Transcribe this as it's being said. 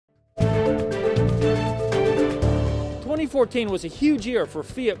2014 was a huge year for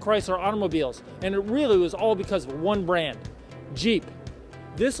Fiat Chrysler automobiles, and it really was all because of one brand, Jeep.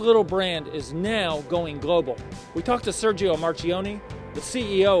 This little brand is now going global. We talked to Sergio Marchionne, the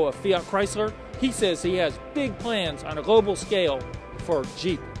CEO of Fiat Chrysler. He says he has big plans on a global scale for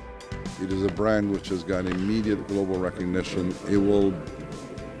Jeep. It is a brand which has got immediate global recognition.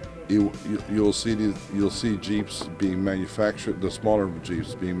 You'll see Jeeps being manufactured, the smaller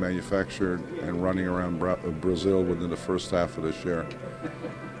Jeeps being manufactured and running around Brazil within the first half of this year.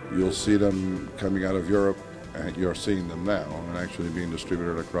 You'll see them coming out of Europe, and you're seeing them now, and actually being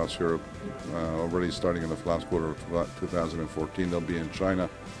distributed across Europe, already starting in the last quarter of 2014. They'll be in China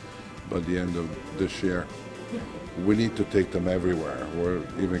by the end of this year. We need to take them everywhere. We're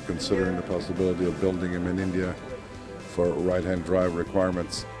even considering the possibility of building them in India for right-hand drive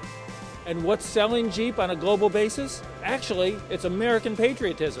requirements. And what's selling Jeep on a global basis? Actually, it's American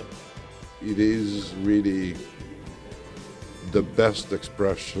patriotism. It is really the best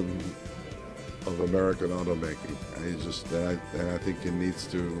expression of American automaking. And I think it needs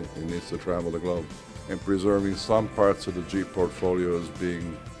to travel the globe. And preserving some parts of the Jeep portfolio as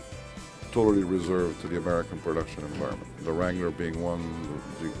being totally reserved to the American production environment. The Wrangler being one,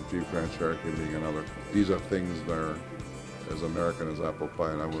 the Jeep Grand Cherokee being another. These are things that are as American as apple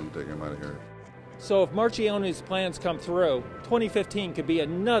pie, and I wouldn't take them out of here. So if Marchionne's plans come through, 2015 could be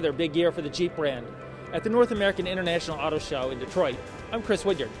another big year for the Jeep brand. At the North American International Auto Show in Detroit, I'm Chris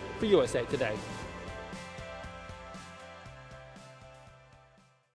Woodyard for USA Today.